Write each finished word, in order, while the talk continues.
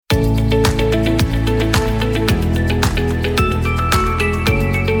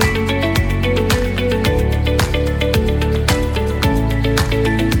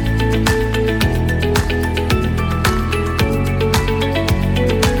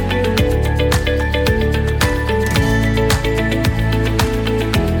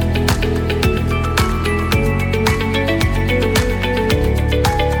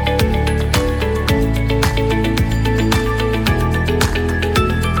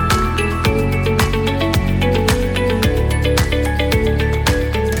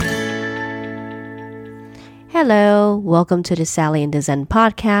welcome to the Sally and the Zen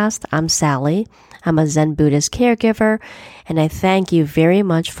podcast. I'm Sally. I'm a Zen Buddhist caregiver, and I thank you very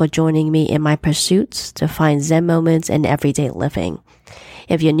much for joining me in my pursuits to find Zen moments in everyday living.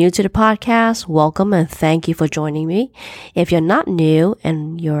 If you're new to the podcast, welcome and thank you for joining me. If you're not new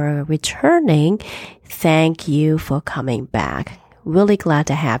and you're returning, thank you for coming back. Really glad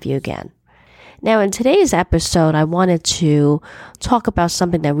to have you again. Now, in today's episode, I wanted to talk about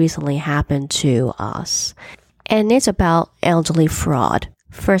something that recently happened to us, and it's about elderly fraud.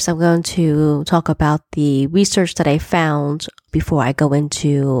 First, I'm going to talk about the research that I found before I go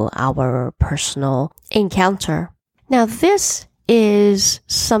into our personal encounter. Now, this is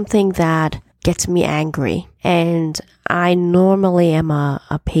something that gets me angry, and I normally am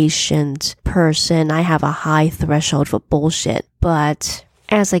a patient person. I have a high threshold for bullshit, but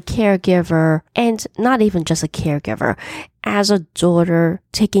as a caregiver, and not even just a caregiver, as a daughter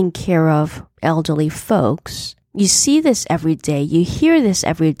taking care of elderly folks, you see this every day. You hear this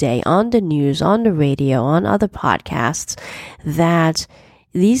every day on the news, on the radio, on other podcasts, that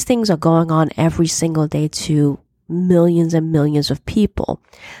these things are going on every single day to millions and millions of people.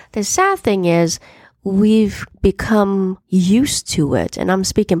 The sad thing is, we've become used to it, and I'm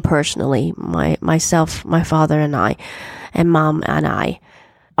speaking personally, myself, my father and I, and mom and I,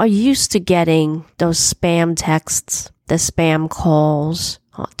 are used to getting those spam texts, the spam calls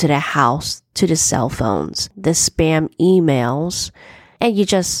to the house, to the cell phones, the spam emails, and you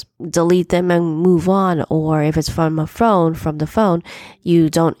just delete them and move on. Or if it's from the phone, you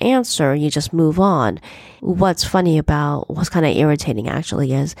don't answer, you just move on. What's kind of irritating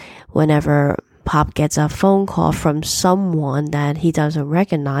actually is whenever Pop gets a phone call from someone that he doesn't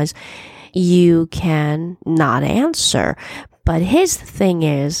recognize, you can not answer. But his thing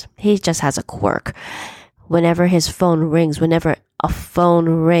is, he just has a quirk. Whenever a phone rings, whether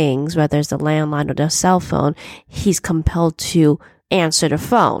it's the landline or the cell phone, he's compelled to answer the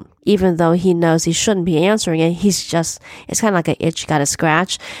phone. Even though he knows he shouldn't be answering it, it's kind of like an itch you gotta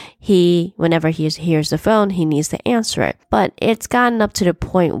scratch. Whenever he hears the phone, he needs to answer it. But it's gotten up to the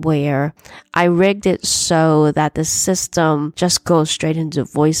point where I rigged it so that the system just goes straight into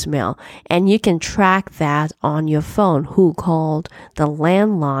voicemail. And you can track that on your phone, who called the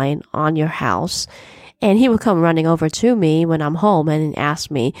landline on your house. And he would come running over to me when I'm home and ask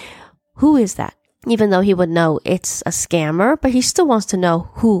me, who is that? Even though he would know it's a scammer, but he still wants to know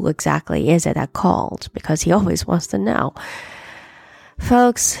who exactly is it that called, because he always wants to know.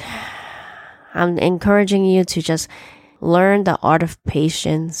 Folks, I'm encouraging you to just learn the art of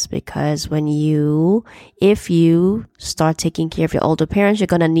patience, because if you start taking care of your older parents, you're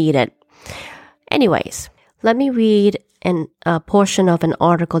going to need it. Anyways, let me read a portion of an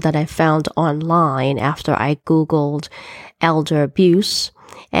article that I found online after I Googled elder abuse.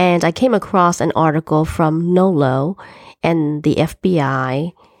 And I came across an article from NOLO and the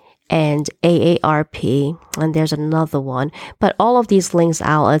FBI and AARP, and there's another one. But all of these links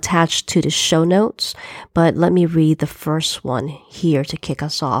I'll attach to the show notes. But let me read the first one here to kick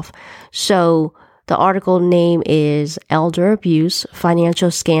us off. So the article name is Elder Abuse, Financial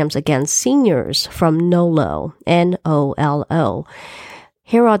Scams Against Seniors from NOLO, NOLO.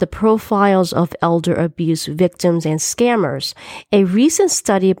 Here are the profiles of elder abuse victims and scammers. A recent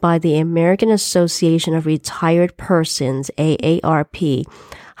study by the American Association of Retired Persons, AARP,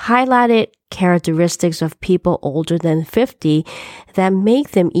 highlighted characteristics of people older than 50 that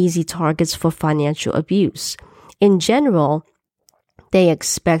make them easy targets for financial abuse. In general, they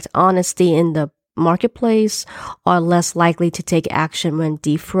expect honesty in the marketplace, are less likely to take action when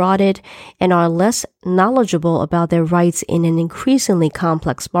defrauded, and are less knowledgeable about their rights in an increasingly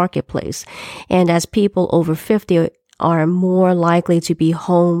complex marketplace. And as people over 50 are more likely to be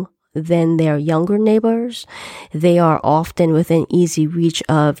home than their younger neighbors, they are often within easy reach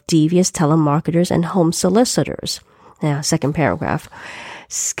of devious telemarketers and home solicitors. Now, second paragraph.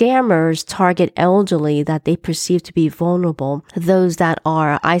 Scammers target elderly that they perceive to be vulnerable, those that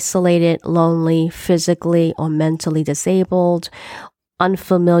are isolated, lonely, physically or mentally disabled,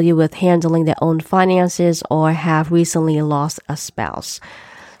 unfamiliar with handling their own finances, or have recently lost a spouse.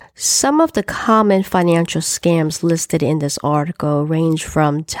 Some of the common financial scams listed in this article range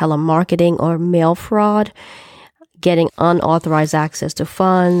from telemarketing or mail fraud, getting unauthorized access to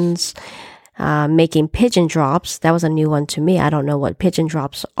funds, making pigeon drops. That was a new one to me. I don't know what pigeon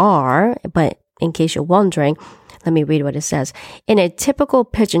drops are, but in case you're wondering, let me read what it says. In a typical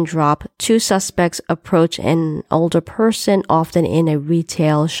pigeon drop, two suspects approach an older person, often in a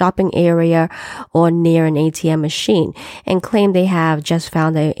retail shopping area or near an ATM machine, and claim they have just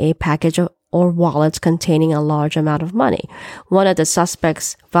found a package or wallets containing a large amount of money. One of the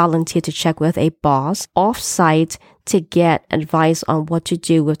suspects volunteered to check with a boss off-site to get advice on what to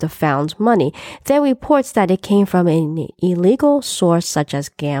do with the found money. There reports that it came from an illegal source such as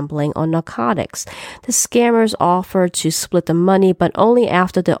gambling or narcotics. The scammers offered to split the money, but only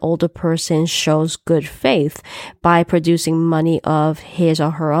after the older person shows good faith by producing money of his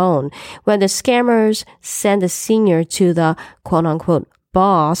or her own. When the scammers send the senior to the quote-unquote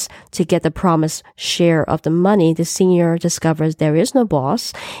boss to get the promised share of the money, the senior discovers there is no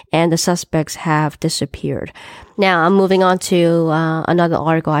boss and the suspects have disappeared. Now, I'm moving on to another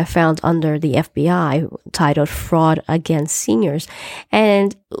article I found under the FBI titled Fraud Against Seniors,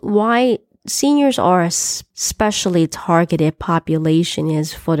 and why seniors are a specially targeted population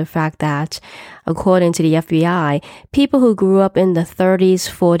is for the fact that, according to the FBI, people who grew up in the 30s,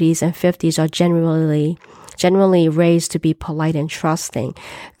 40s, and 50s are generally raised to be polite and trusting.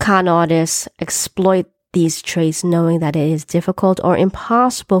 Con artists exploit these traits knowing that it is difficult or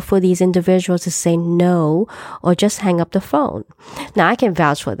impossible for these individuals to say no or just hang up the phone. Now, I can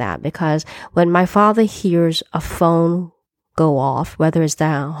vouch for that because when my father hears a phone go off, whether it's the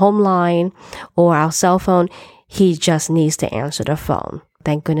home line or our cell phone, he just needs to answer the phone.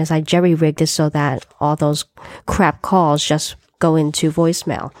 Thank goodness I jerry-rigged it so that all those crap calls just go into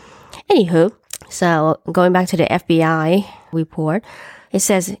voicemail. Anywho, so going back to the FBI report, it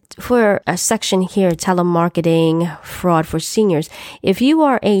says for a section here, telemarketing fraud for seniors. If you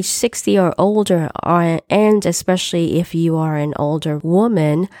are age 60 or older, and especially if you are an older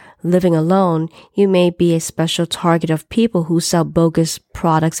woman living alone, you may be a special target of people who sell bogus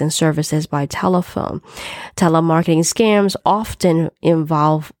products and services by telephone. Telemarketing scams often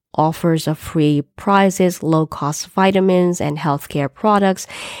involve offers of free prizes, low-cost vitamins and healthcare products,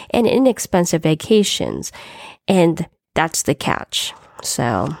 and inexpensive vacations. And that's the catch.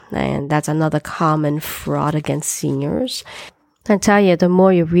 So, and that's another common fraud against seniors. I tell you, the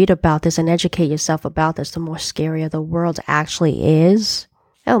more you read about this and educate yourself about this, the more scarier the world actually is.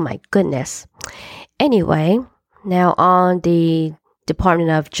 Oh my goodness. Anyway, now on the Department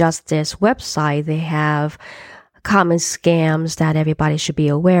of Justice website, they have common scams that everybody should be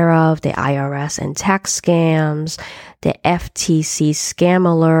aware of, the IRS and tax scams, the FTC scam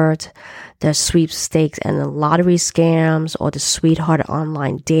alert, the sweepstakes and the lottery scams, or the sweetheart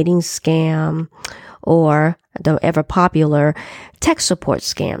online dating scam, or the ever popular tech support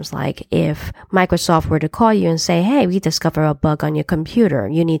scams. Like if Microsoft were to call you and say, hey, we discovered a bug on your computer,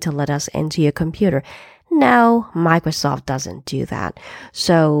 you need to let us into your computer. No, Microsoft doesn't do that.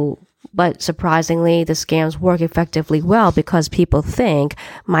 But surprisingly, the scams work effectively well because people think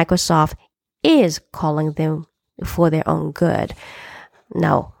Microsoft is calling them for their own good.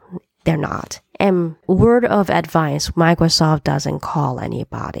 No, they're not. And word of advice, Microsoft doesn't call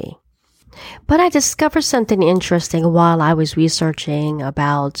anybody. But I discovered something interesting while I was researching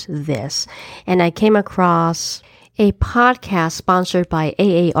about this. And I came across a podcast sponsored by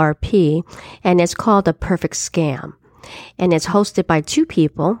AARP, and it's called The Perfect Scam. And it's hosted by two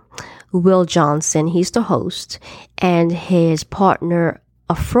people. Will Johnson, he's the host, and his partner,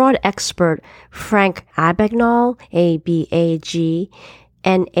 a fraud expert, Frank Abagnale, Abagnale.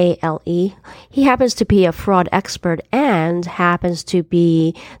 He happens to be a fraud expert and happens to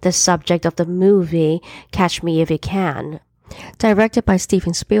be the subject of the movie Catch Me If You Can, directed by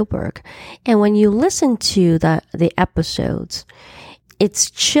Steven Spielberg. And when you listen to the episodes, it's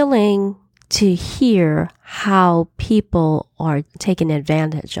chilling to hear how people are taken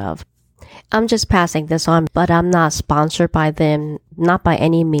advantage of. I'm just passing this on, but I'm not sponsored by them, not by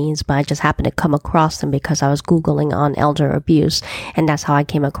any means, but I just happened to come across them because I was Googling on elder abuse, and that's how I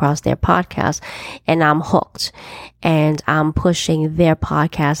came across their podcast, and I'm hooked. And I'm pushing their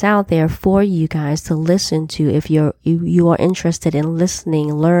podcast out there for you guys to listen to if you are interested in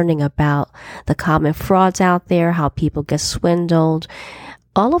listening, learning about the common frauds out there, how people get swindled.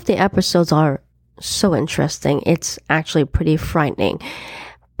 All of the episodes are so interesting. It's actually pretty frightening.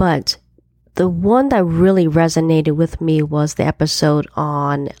 But the one that really resonated with me was the episode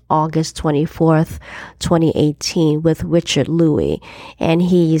on August 24th, 2018 with Richard Louie. And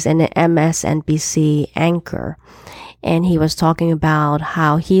he's an MSNBC anchor. And he was talking about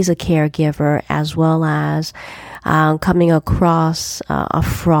how he's a caregiver as well as coming across a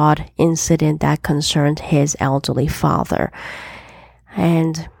fraud incident that concerned his elderly father.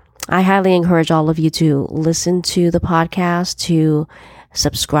 And I highly encourage all of you to listen to the podcast, to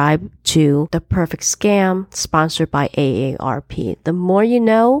subscribe to The Perfect Scam, sponsored by AARP. The more you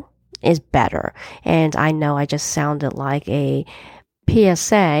know is better. And I know I just sounded like a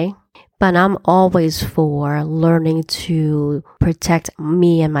PSA, But I'm always for learning to protect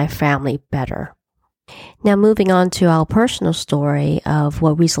me and my family better. Now, moving on to our personal story of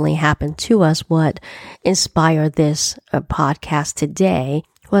what recently happened to us, what inspired this podcast today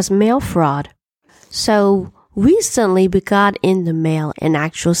was mail fraud. So recently, we got in the mail an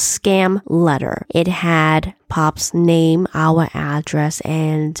actual scam letter. It had Pop's name, our address,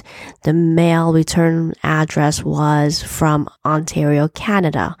 and the mail return address was from Ontario,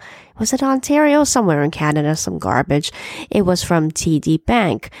 Canada. Was it Ontario? Somewhere in Canada, some garbage. It was from TD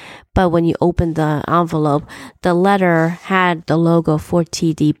Bank. But when you opened the envelope, the letter had the logo for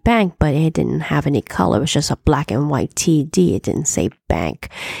TD Bank, but it didn't have any color. It was just a black and white TD. It didn't say bank.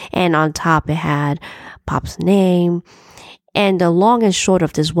 And on top, it had Pop's name. And the long and short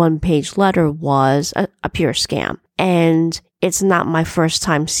of this one-page letter was a pure scam. And it's not my first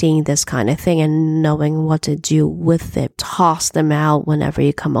time seeing this kind of thing and knowing what to do with it. Toss them out whenever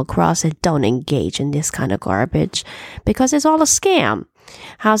you come across it. Don't engage in this kind of garbage because it's all a scam.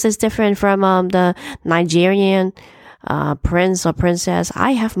 How's this different from the Nigerian prince or princess?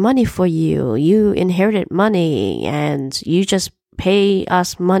 I have money for you. You inherited money and you just pay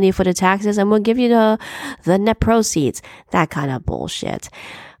us money for the taxes and we'll give you the net proceeds. That kind of bullshit.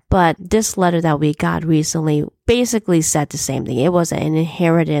 But this letter that we got recently basically said the same thing. It was an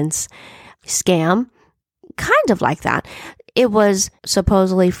inheritance scam, kind of like that. It was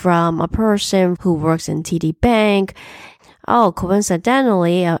supposedly from a person who works in TD Bank. Oh,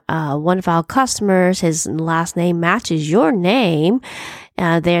 coincidentally, one of our customers, his last name matches your name.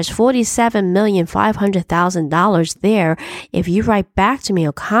 There's $47,500,000 there. If you write back to me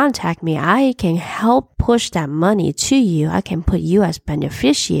or contact me, I can help push that money to you. I can put you as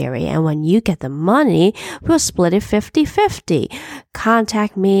beneficiary. And when you get the money, we'll split it 50-50.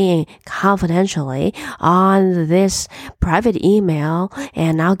 Contact me confidentially on this private email,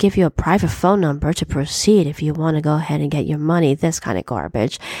 and I'll give you a private phone number to proceed if you want to go ahead and get your money. This kind of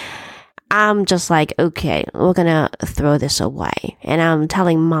garbage. I'm just like, okay, we're gonna throw this away. And I'm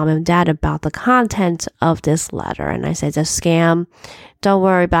telling mom and dad about the content of this letter. And I said, it's a scam. Don't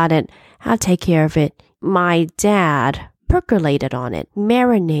worry about it. I'll take care of it. My dad percolated on it,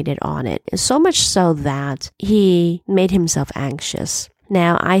 marinated on it, so much so that he made himself anxious.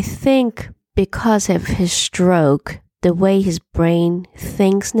 Now, I think because of his stroke, the way his brain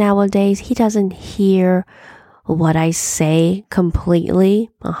thinks nowadays, he doesn't hear what I say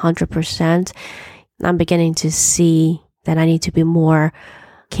completely, 100%. I'm beginning to see that I need to be more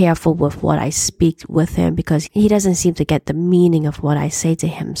careful with what I speak with him because he doesn't seem to get the meaning of what I say to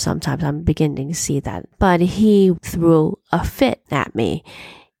him. Sometimes I'm beginning to see that. But he threw a fit at me.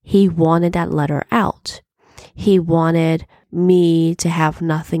 He wanted that letter out. He wanted me to have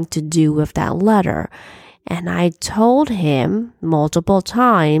nothing to do with that letter. And I told him multiple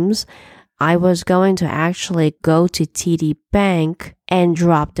times I was going to actually go to TD Bank and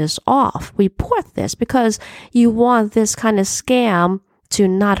drop this off, report this, because you want this kind of scam to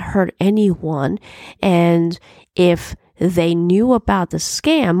not hurt anyone. And if they knew about the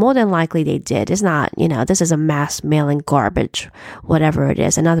scam, more than likely they did. It's not, this is a mass mailing garbage, whatever it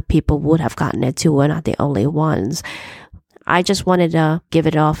is. And other people would have gotten it too. We're not the only ones. I just wanted to give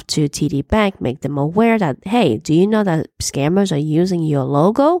it off to TD Bank, make them aware that, hey, do you know that scammers are using your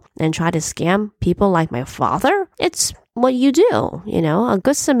logo and try to scam people like my father? It's what you do, a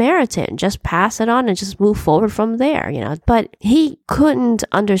good Samaritan. Just pass it on and just move forward from there, But he couldn't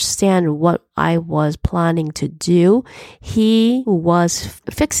understand what I was planning to do. He was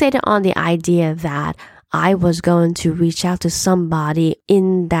fixated on the idea that I was going to reach out to somebody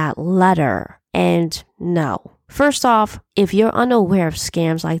in that letter. And no. First off, if you're unaware of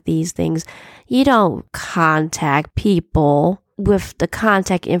scams like these things, you don't contact people with the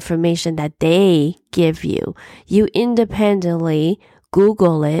contact information that they give you. You independently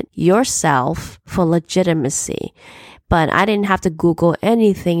Google it yourself for legitimacy. But I didn't have to Google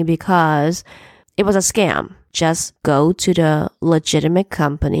anything because it was a scam. Just go to the legitimate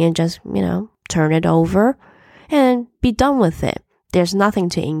company and just, turn it over and be done with it. There's nothing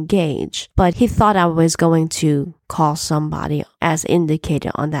to engage. But he thought I was going to call somebody as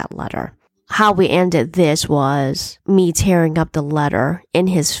indicated on that letter. How we ended this was me tearing up the letter in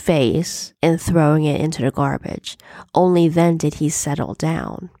his face and throwing it into the garbage. Only then did he settle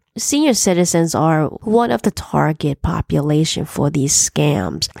down. Senior citizens are one of the target population for these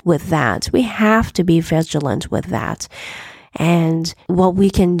scams. With that, we have to be vigilant with that and what we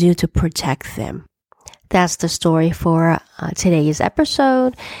can do to protect them. That's the story for today's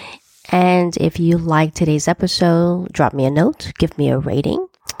episode. And if you like today's episode, drop me a note, give me a rating,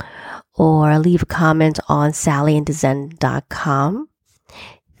 or leave a comment on sallyandthezen.com.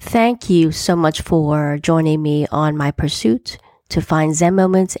 Thank you so much for joining me on my pursuit to find Zen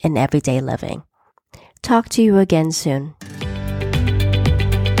moments in everyday living. Talk to you again soon.